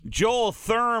Joel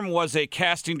Thurm was a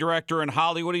casting director in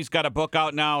Hollywood. He's got a book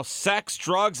out now, Sex,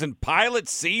 Drugs, and Pilot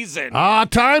Season.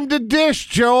 Time to dish,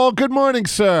 Joel. Good morning,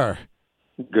 sir.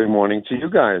 Good morning to you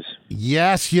guys.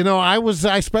 Yes,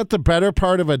 I spent the better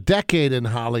part of a decade in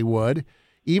Hollywood.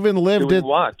 Even lived Doing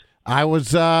what? I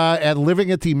was living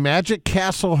at the Magic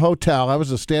Castle Hotel. I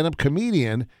was a stand-up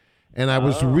comedian, and I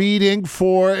was reading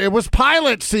it was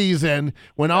pilot season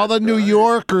when all the New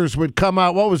Yorkers would come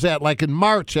out. What was that, like in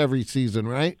March every season,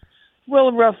 right?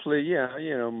 Well, roughly, yeah.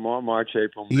 March,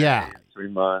 April, May, 3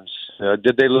 months.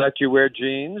 Did they let you wear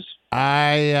jeans?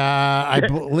 I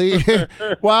believe.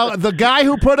 Well, the guy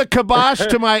who put a kibosh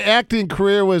to my acting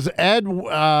career was Ed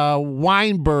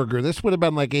Weinberger. This would have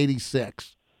been like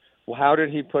 86. Well, how did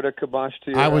he put a kibosh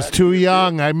to you? I was too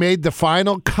young. I made the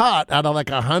final cut out of like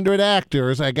 100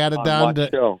 actors. I got it down to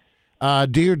show?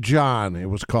 Dear John. It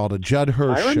was called a Judd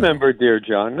Hirsch. I remember Dear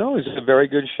John. No, it was a very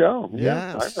good show.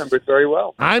 Yes. I remember it very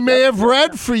well. I may have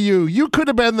read for you. You could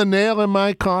have been the nail in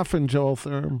my coffin, Joel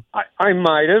Thurm. I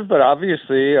might have, but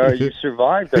obviously you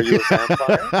survived. Are you a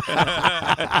vampire?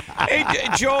 Hey,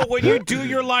 Joel, when you do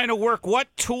your line of work,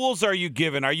 what tools are you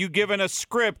given? Are you given a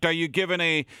script? Are you given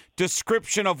a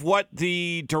description of what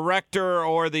the director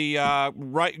or the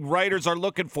writers are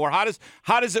looking for? How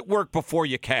does it work before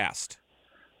you cast?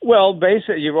 Well,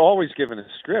 basically, you're always given a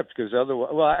script because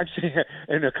otherwise, well, actually,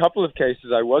 in a couple of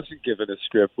cases, I wasn't given a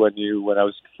script when I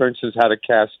was, for instance, how to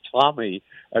cast Tommy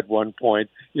at one point.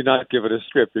 You're not given a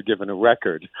script; you're given a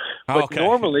record. But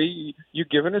normally, you're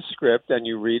given a script and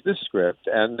you read the script,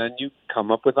 and then you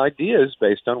come up with ideas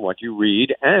based on what you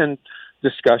read and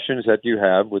discussions that you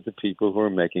have with the people who are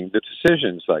making the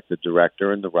decisions, like the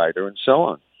director and the writer and so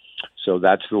on. So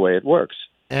that's the way it works.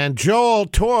 And Joel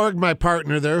Torg, my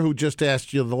partner there, who just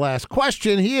asked you the last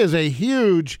question, he is a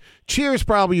huge Cheers,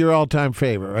 probably your all-time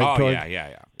favorite, right, Torg?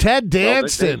 Yeah. Ted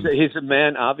Danson. Well, he's a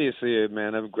man, obviously a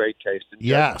man of great taste.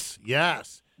 Yes.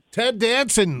 Ted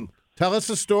Danson, tell us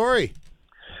a story.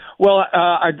 Well,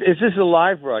 is this a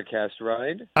live broadcast,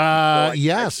 right?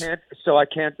 Yes. I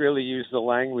can't really use the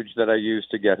language that I used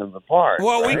to get him apart.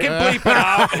 Well, we can bleep it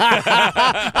out.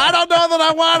 I don't know that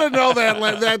I want to know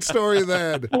that story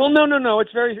then. Well, no.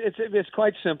 It's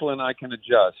quite simple, and I can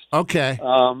adjust. Okay.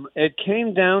 It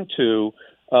came down to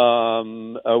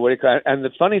and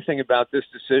the funny thing about this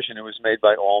decision, it was made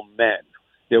by all men.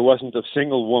 There wasn't a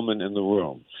single woman in the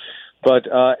room. But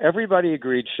everybody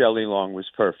agreed Shelley Long was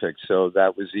perfect, so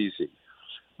that was easy.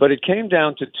 But it came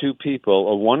down to two people,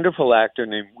 a wonderful actor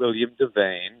named William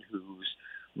Devane, who's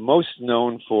most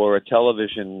known for a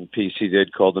television piece he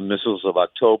did called The Missiles of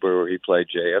October, where he played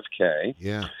JFK,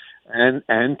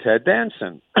 and Ted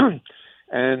Danson.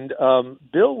 And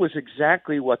Bill was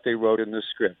exactly what they wrote in the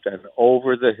script, an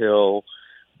over-the-hill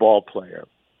ball player.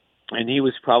 And he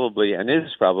was probably, and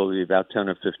is probably, about 10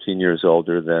 or 15 years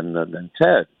older than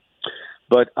Ted.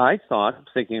 But I thought,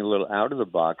 thinking a little out of the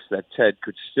box, that Ted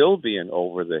could still be an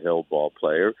over-the-hill ball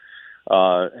player.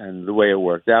 And the way it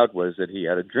worked out was that he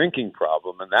had a drinking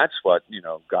problem, and that's what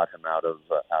got him out of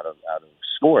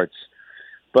sports.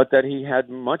 But that he had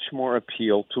much more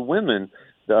appeal to women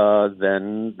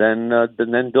than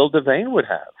Bill Devane would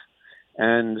have.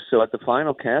 And so at the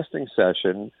final casting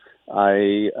session,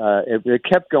 it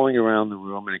kept going around the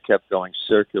room, and it kept going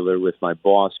circular with my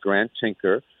boss, Grant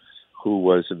Tinker, who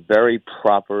was a very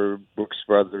proper Brooks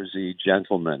Brothers-y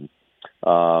gentleman.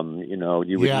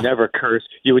 You would never curse.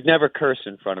 You would never curse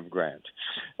in front of Grant.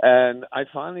 And I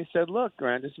finally said, "Look,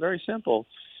 Grant, it's very simple.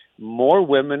 More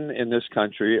women in this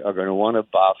country are going to want to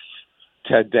buff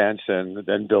Ted Danson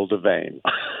than Bill Devane."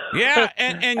 Yeah,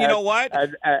 and you know what?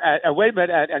 And wait a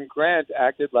minute, and Grant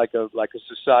acted like a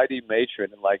society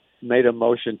matron and made a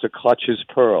motion to clutch his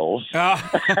pearls. But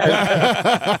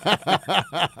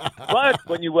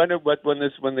when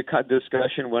the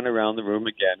discussion went around the room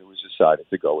again, it was decided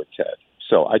to go with Ted.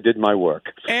 So I did my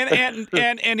work.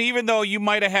 And even though you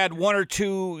might have had one or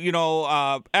two,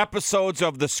 episodes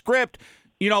of the script,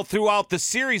 throughout the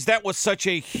series, that was such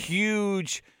a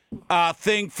huge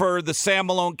thing for the Sam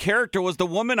Malone character, was the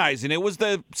womanizing. It was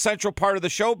the central part of the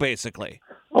show, basically.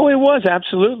 Oh, it was,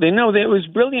 absolutely. No, there was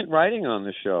brilliant writing on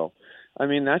the show. I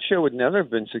mean, that show would never have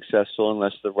been successful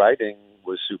unless the writing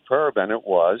was superb, and it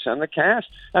was, and the cast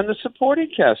and the supporting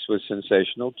cast was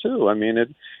sensational too. I mean,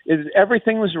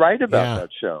 everything was right about that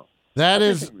show.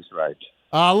 Everything was right.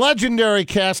 Legendary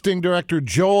casting director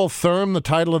Joel Thurm, the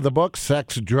title of the book,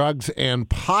 Sex, Drugs, and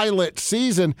Pilot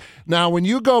Season. Now, when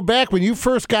you go back, when you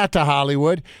first got to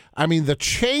Hollywood, I mean, the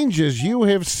changes you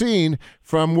have seen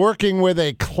from working with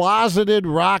a closeted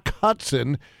Rock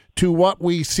Hudson to what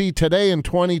we see today in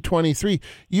 2023.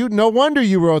 No wonder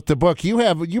you wrote the book.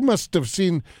 You must have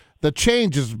seen the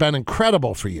change has been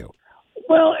incredible for you.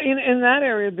 Well, in that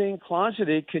area, being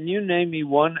closeted, can you name me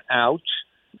one out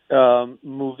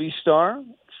movie star,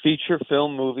 feature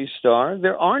film movie star?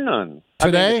 There are none.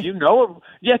 Today? I mean, if you know of,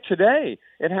 yeah, today.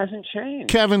 It hasn't changed.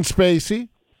 Kevin Spacey.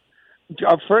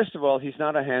 First of all, he's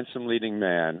not a handsome leading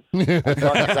man. I'm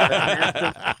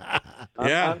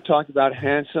talking about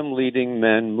handsome leading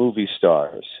men movie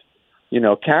stars. You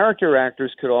know, character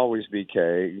actors could always be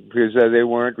gay because they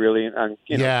weren't really.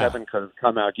 Kevin could have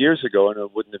come out years ago and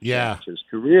it wouldn't have changed his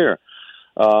career.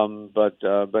 But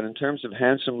in terms of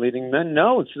handsome leading men,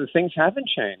 no, the things haven't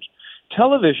changed.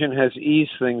 Television has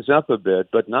eased things up a bit,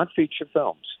 but not feature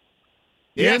films.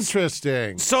 Yes.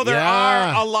 Interesting. So there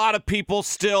are a lot of people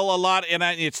still, and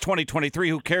it's 2023.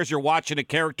 Who cares? You're watching a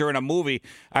character in a movie.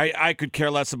 I could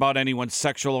care less about anyone's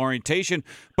sexual orientation.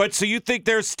 But so you think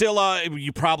there's still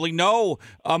you probably know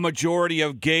a majority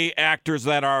of gay actors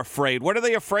that are afraid. What are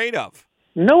they afraid of?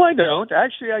 No, I don't.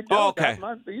 Actually, I don't. Oh, okay.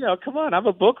 Come on. I'm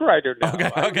a book writer now.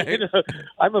 Okay.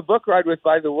 I'm a book writer,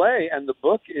 by the way, and the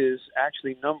book is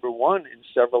actually #1 in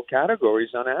several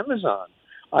categories on Amazon.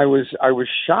 I was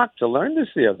shocked to learn this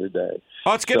the other day.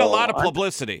 Oh, it's getting a lot of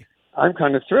publicity. I'm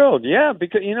kind of thrilled, yeah,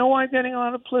 because you know why I'm getting a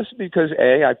lot of publicity? Because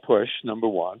A, I push,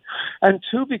 #1, and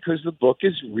 2, because the book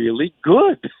is really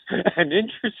good and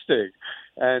interesting,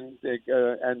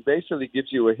 and basically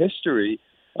gives you a history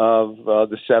of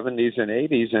the 70s and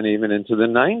 80s and even into the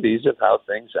 90s of how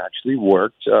things actually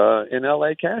worked in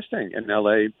L.A. casting, in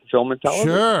L.A. film and television.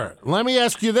 Sure. Let me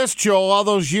ask you this, Joel. All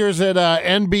those years at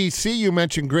NBC, you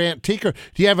mentioned Grant Teeker.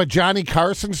 Do you have a Johnny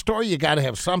Carson story? You got to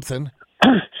have something.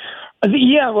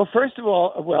 Yeah, well, first of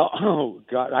all, oh,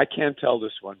 God, I can't tell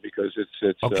this one because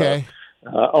it's okay.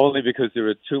 Only because there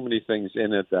are too many things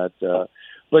in it that...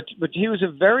 But he was a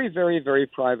very, very, very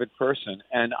private person,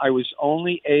 and I was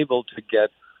only able to get,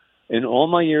 in all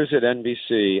my years at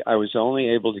NBC, I was only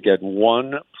able to get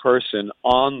one person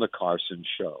on the Carson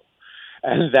show,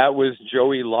 and that was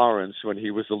Joey Lawrence when he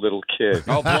was a little kid.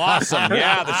 Oh, Blossom,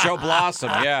 yeah, the show Blossom,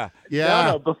 yeah.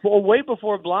 No, way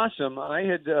before Blossom, I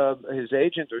had his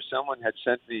agent or someone had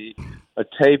sent me a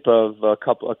tape of a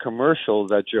commercial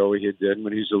that Joey had did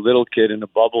when he was a little kid in a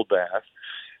bubble bath.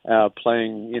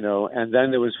 Playing, and then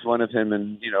there was one of him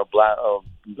in,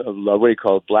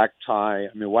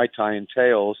 white tie and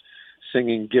tails,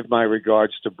 singing "Give My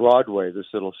Regards to Broadway."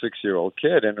 This little 6-year-old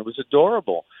kid, and it was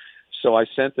adorable. So I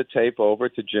sent the tape over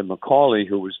to Jim McCauley,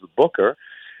 who was the booker,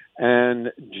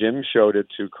 and Jim showed it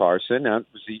to Carson. And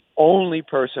it was the only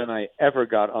person I ever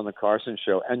got on the Carson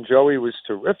show, and Joey was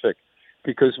terrific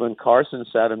because when Carson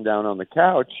sat him down on the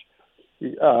couch.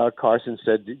 Carson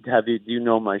said, do you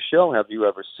know my show? Have you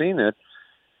ever seen it?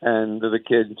 And the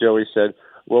kid, Joey, said,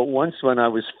 well, once when I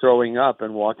was throwing up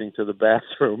and walking to the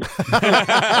bathroom.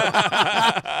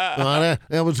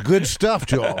 That was good stuff,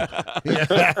 Joel.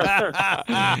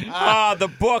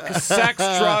 The book, Sex,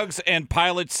 Drugs, and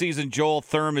Pilot Season. Joel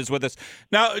Thurm is with us.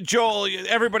 Now, Joel,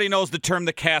 everybody knows the term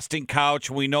the casting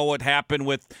couch. We know what happened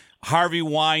with Harvey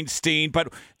Weinstein,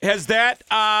 but has that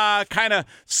kind of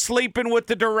sleeping with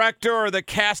the director or the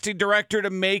casting director to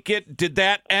make it, did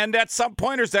that end at some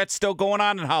point, or is that still going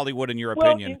on in Hollywood, in your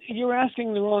opinion? You're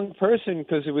asking the wrong person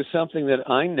because it was something that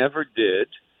I never did.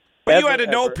 But you had to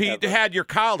know, Pete, had your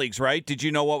colleagues, right? Did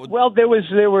you know what? Well, there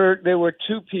were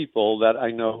two people that I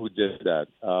know who did that.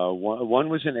 One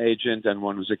was an agent and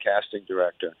one was a casting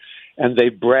director, and they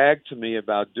bragged to me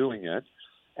about doing it.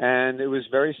 And it was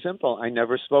very simple. I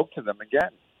never spoke to them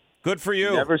again. Good for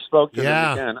you. Never spoke to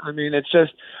them again. I mean,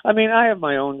 I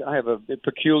have a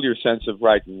peculiar sense of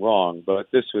right and wrong, but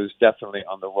this was definitely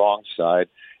on the wrong side.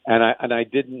 And I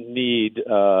didn't need,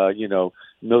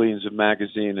 millions of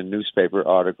magazine and newspaper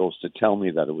articles to tell me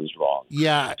that it was wrong.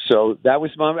 Yeah. So that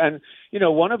was one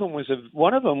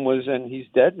of them was, and he's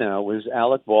dead now, was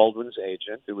Alec Baldwin's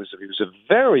agent. He was a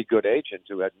very good agent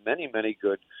who had many, many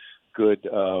good good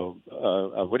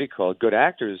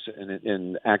actors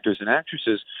and actors and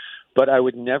actresses, but I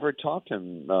would never talk to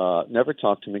him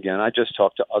again. I just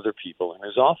talked to other people in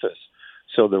his office.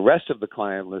 So the rest of the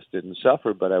client list didn't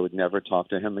suffer, but I would never talk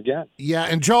to him again. Yeah,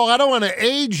 and Joel, I don't want to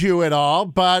age you at all,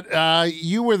 but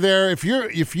you were there. If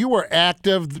you were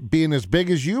active, being as big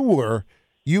as you were,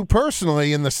 you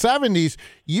personally in the 70s,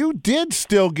 you did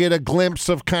still get a glimpse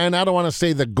of I don't want to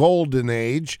say the golden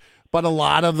age, but a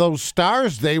lot of those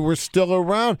stars, they were still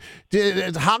around.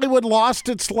 Did Hollywood lost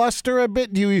its luster a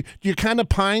bit? Do you kind of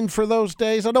pine for those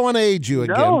days? I don't want to age you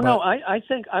again. No. I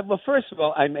think, first of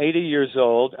all, I'm 80 years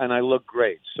old and I look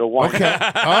great. So why? Okay.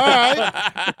 All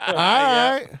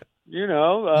right.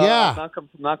 I'm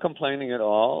not complaining at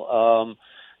all.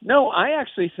 No, I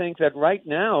actually think that right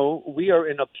now we are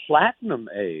in a platinum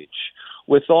age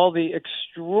with all the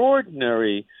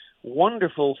extraordinary,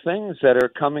 wonderful things that are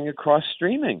coming across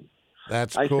streaming.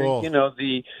 That's I think cool. we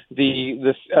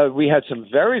had some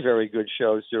very, very good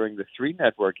shows during the 3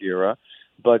 network era,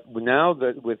 but now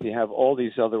that you have all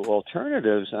these other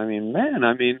alternatives, I mean,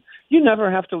 you never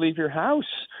have to leave your house.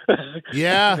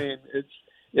 Yeah. I mean,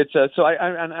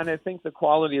 I think the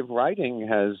quality of writing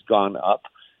has gone up.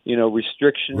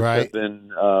 Restrictions Right. have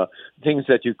been things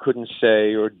that you couldn't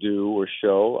say or do or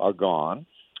show are gone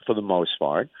for the most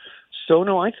part. So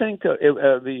no, I think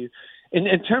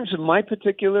in terms of my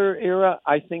particular era,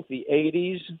 I think the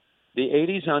 '80s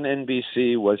on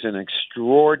NBC was an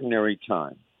extraordinary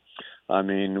time. I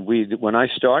mean, when I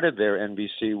started there,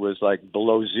 NBC was like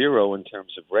below zero in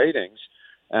terms of ratings,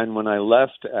 and when I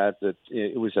left,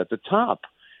 it was at the top.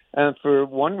 And for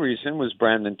one reason was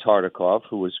Brandon Tartikoff,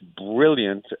 who was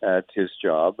brilliant at his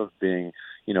job of being,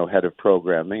 head of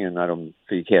programming, and I don't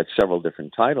think he had several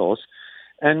different titles.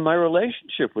 And my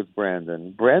relationship with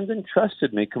Brandon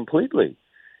trusted me completely.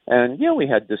 And, we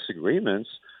had disagreements,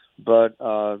 but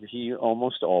he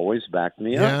almost always backed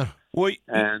me up. Well,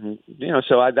 And,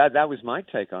 so that was my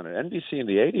take on it. NBC in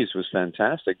the 80s was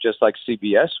fantastic, just like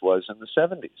CBS was in the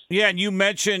 70s. yeah, and you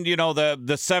mentioned, the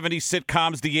 70s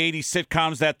sitcoms, the 80s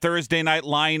sitcoms, that Thursday night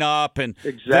lineup, and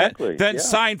Exactly. then yeah.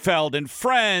 Seinfeld and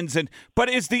Friends, but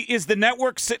is the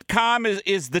network sitcom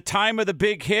is the time of the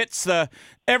big hits?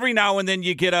 Every now and then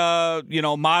you get a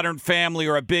Modern Family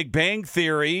or a Big Bang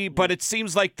Theory, but it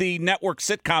seems like the network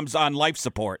sitcoms on life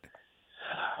support.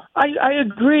 I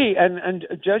agree, and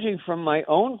judging from my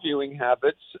own viewing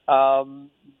habits,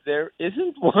 there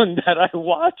isn't one that I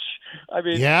watch. I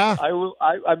mean, Yeah.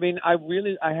 I've been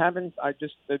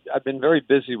very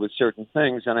busy with certain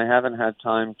things, and I haven't had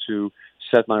time to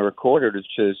set my recorder to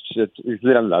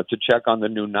check on the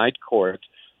new Night Court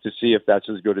to see if that's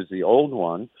as good as the old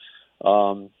one.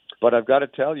 But I've got to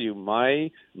tell you,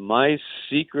 my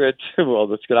secret.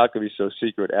 Well, it's not going to be so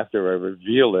secret after I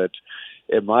reveal it.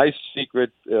 And my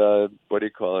secret, what do you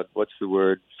call it? What's the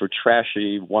word for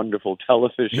trashy, wonderful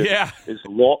television? Yeah. is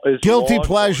Guilty Law and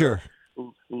pleasure.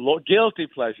 Guilty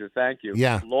pleasure. Thank you.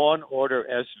 Yeah. Law and Order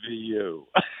SVU.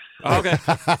 Okay.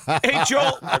 Hey,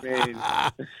 Joel. I mean,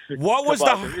 What was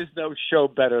there is no show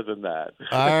better than that.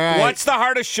 All right. What's the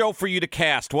hardest show for you to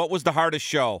cast? What was the hardest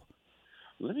show?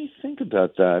 Let me think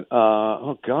about that.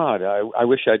 Oh, God. I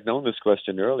wish I'd known this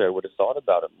question earlier. I would have thought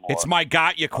about it more. It's my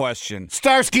got you question.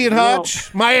 Starsky and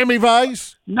Hutch, Miami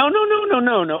Vice? No.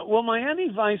 Well, Miami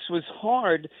Vice was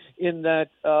hard in that,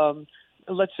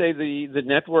 let's say the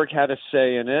network had a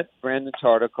say in it. Brandon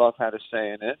Tartikoff had a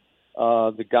say in it.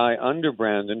 The guy under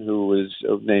Brandon, who was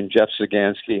named Jeff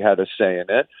Sagansky, had a say in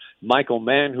it. Michael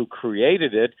Mann, who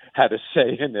created it, had a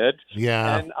say in it.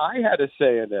 Yeah. And I had a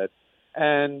say in it.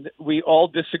 And we all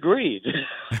disagreed.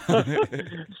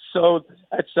 So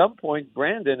at some point,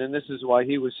 Brandon, and this is why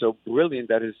he was so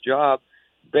brilliant at his job,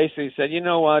 basically said, you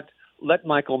know what, let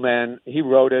Michael Mann, he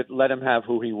wrote it, let him have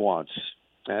who he wants.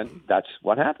 And that's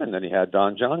what happened. And he had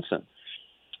Don Johnson.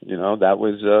 That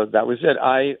was it.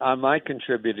 I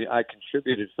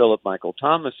contributed Philip Michael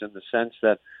Thomas in the sense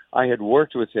that I had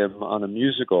worked with him on a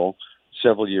musical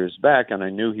several years back, and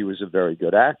I knew he was a very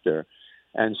good actor.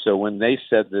 And so when they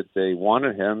said that they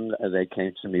wanted him, they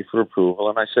came to me for approval,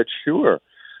 and I said, sure.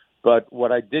 But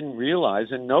what I didn't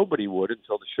realize, and nobody would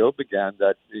until the show began,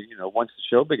 that, once the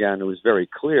show began, it was very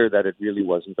clear that it really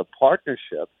wasn't a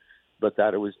partnership, but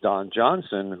that it was Don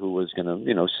Johnson who was going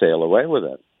to, sail away with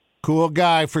it. Cool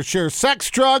guy for sure. Sex,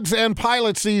 Drugs, and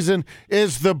Pilot Season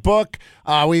is the book.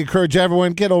 We encourage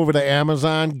everyone, get over to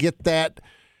Amazon, get that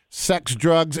Sex,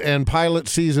 Drugs, and Pilot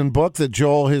Season book that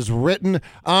Joel has written.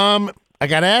 I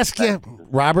got to ask you,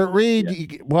 Robert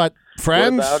Reed, what,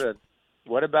 Friends?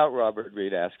 What about Robert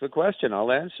Reed? Ask the question.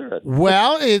 I'll answer it.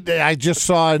 Well, I just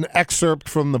saw an excerpt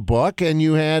from the book, and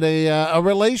you had a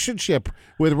relationship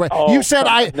with. You said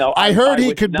I heard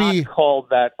he could be. I would not call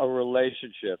that a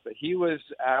relationship. He was.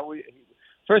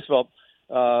 First of all,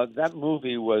 that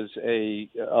movie was a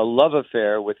love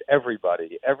affair with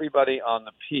everybody. Everybody on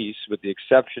the piece, with the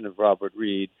exception of Robert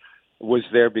Reed, was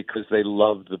there because they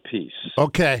loved the piece.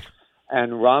 Okay.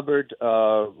 And Robert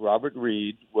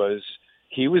Reed was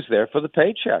there for the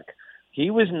paycheck.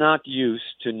 He was not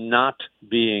used to not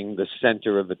being the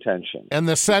center of attention. And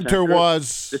the center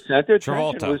was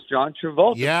Travolta. Was John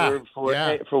Travolta. Yeah.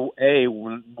 For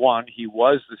one, he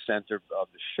was the center of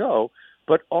the show,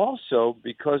 but also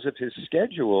because of his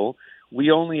schedule, we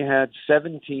only had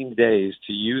 17 days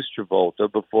to use Travolta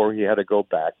before he had to go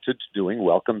back to doing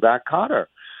Welcome Back, Kotter.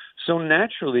 So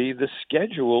naturally, the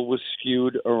schedule was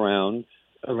skewed around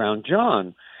around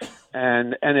John,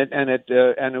 and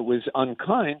it was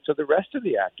unkind to the rest of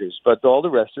the actors, but all the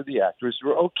rest of the actors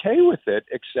were okay with it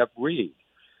except Reed.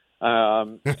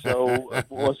 So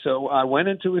I went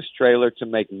into his trailer to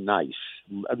make nice,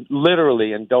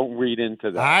 literally, and don't read into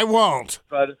that. I won't.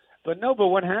 But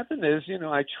what happened is,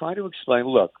 I try to explain,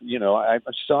 look, I'm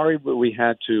sorry, but we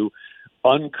had to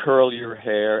uncurl your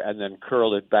hair and then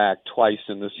curl it back twice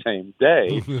in the same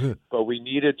day, but we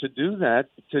needed to do that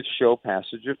to show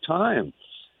passage of time.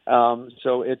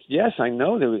 So yes, I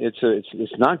know that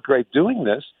it's not great doing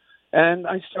this. And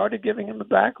I started giving him a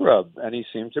back rub, and he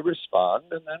seemed to respond.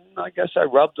 And then I guess I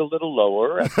rubbed a little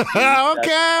lower.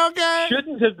 Okay.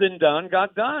 Shouldn't have been done,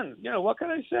 got done. What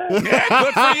can I say? Yeah,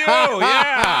 good for you.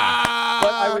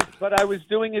 Yeah. But I was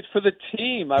doing it for the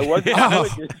team. I wasn't doing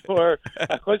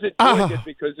it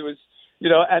because it was,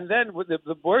 And then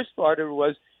the worst part of it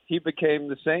was he became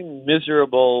the same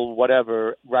miserable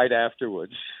whatever right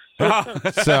afterwards.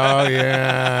 So,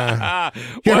 yeah.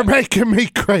 You're making me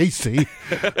crazy.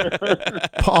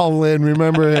 Paul Lynde,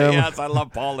 remember him? Yes, I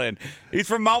love Paul Lynde. He's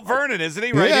from Mount Vernon, isn't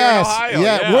he? Right yes, here in Ohio.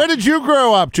 Yeah. Where did you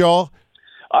grow up, Joel?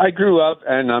 I grew up,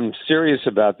 and I'm serious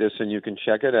about this, and you can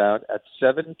check it out, at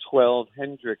 712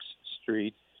 Hendricks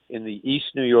Street in the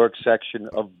East New York section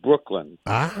of Brooklyn.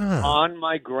 On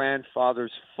my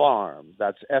grandfather's farm.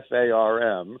 That's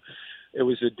FARM. It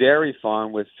was a dairy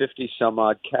farm with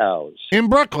 50-some-odd cows. In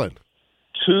Brooklyn?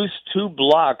 Two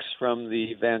blocks from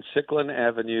the Van Sicklen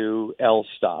Avenue L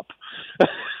stop.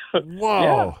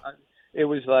 Whoa. Yeah. It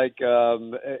was like,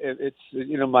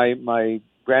 my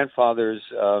grandfather's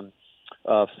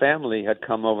family had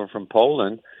come over from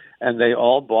Poland, and they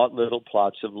all bought little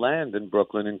plots of land in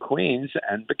Brooklyn and Queens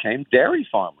and became dairy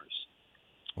farmers.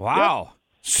 Wow. Yeah.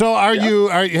 So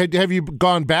have you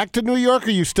gone back to New York, or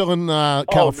are you still in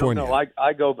California? No, I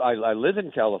live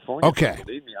in California. Okay.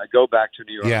 Believe me, I go back to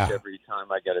New York every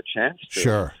time I get a chance to.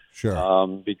 Sure.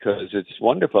 Because it's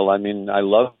wonderful. I mean, I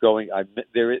love going. I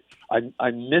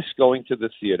miss going to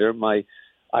the theater.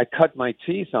 I cut my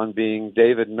teeth on being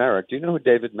David Merrick. Do you know who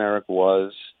David Merrick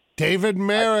was? David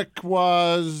Merrick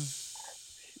was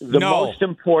the most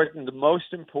important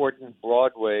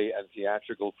Broadway and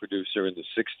theatrical producer in the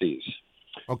 60s.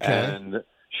 Okay. And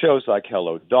shows like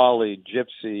Hello, Dolly,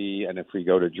 Gypsy, and if we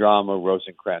go to drama,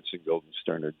 Rosencrantz and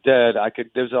Guildenstern are dead.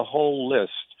 There's a whole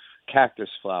list. Cactus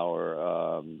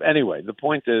Flower. Anyway, the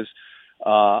point is,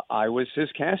 I was his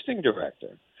casting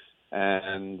director,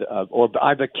 and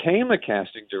I became a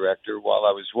casting director while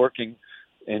I was working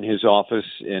in his office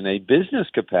in a business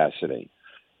capacity.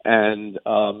 And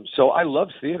so I love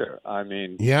theater. I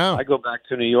mean, I go back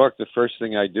to New York. The first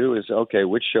thing I do is, okay,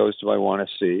 which shows do I want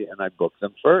to see? And I book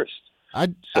them first.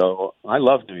 So I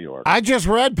love New York. I just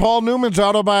read Paul Newman's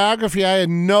autobiography. I had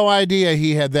no idea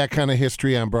he had that kind of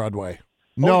history on Broadway.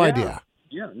 No idea.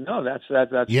 Yeah, no, that's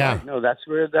yeah. right. No, that's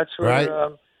where. Right.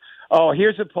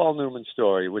 Here's a Paul Newman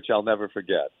story, which I'll never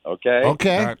forget. Okay.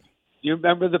 Okay. Do you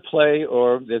remember the play,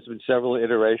 or there's been several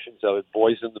iterations of it,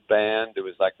 Boys in the Band? It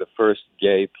was like the first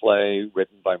gay play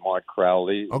written by Mark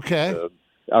Crowley. Okay.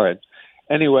 All right.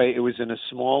 Anyway, it was in a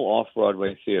small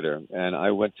off-Broadway theater, and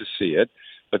I went to see it,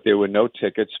 but there were no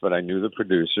tickets, but I knew the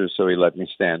producer, so he let me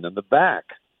stand in the back.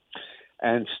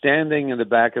 And standing in the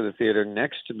back of the theater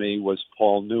next to me was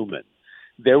Paul Newman.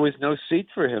 There was no seat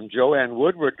for him. Joanne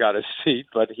Woodward got a seat,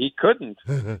 but he couldn't.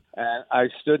 And I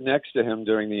stood next to him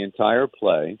during the entire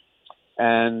play.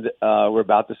 And we're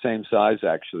about the same size,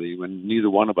 actually, when neither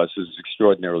one of us is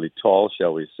extraordinarily tall,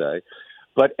 shall we say.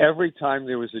 But every time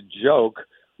there was a joke,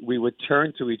 we would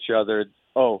turn to each other.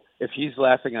 Oh, if he's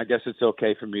laughing, I guess it's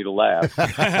okay for me to laugh.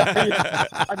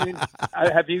 I mean,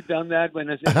 have you done that when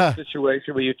it's in a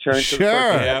situation where you turn to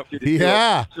the person?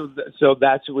 Yeah. So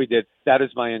that's what we did. That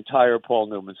is my entire Paul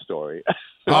Newman story.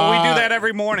 We do that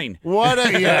every morning.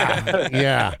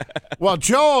 Yeah. Well,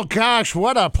 Joel, gosh,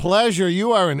 what a pleasure.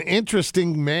 You are an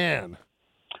interesting man.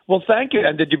 Well, thank you.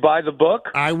 And did you buy the book?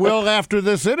 I will after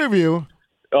this interview.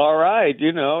 All right.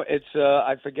 It's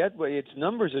I forget what its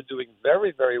numbers are doing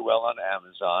very, very well on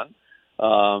Amazon.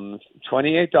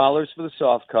 $28 for the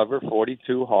soft cover,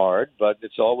 $42 hard, but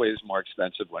it's always more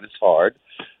expensive when it's hard.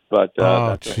 But that's a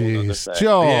whole other thing.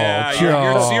 Joel,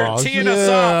 you're teeing us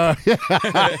up.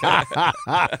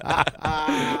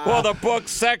 Well, the book,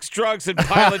 Sex, Drugs, and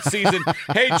Pilot Season.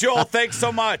 Hey, Joel, thanks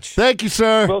so much. Thank you,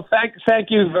 sir. Well, thank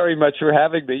you very much for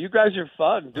having me. You guys are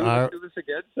fun. Do this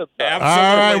again sometime. Absolutely.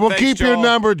 All right, we'll Thanks, keep your Joel.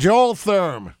 number, Joel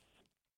Thurm.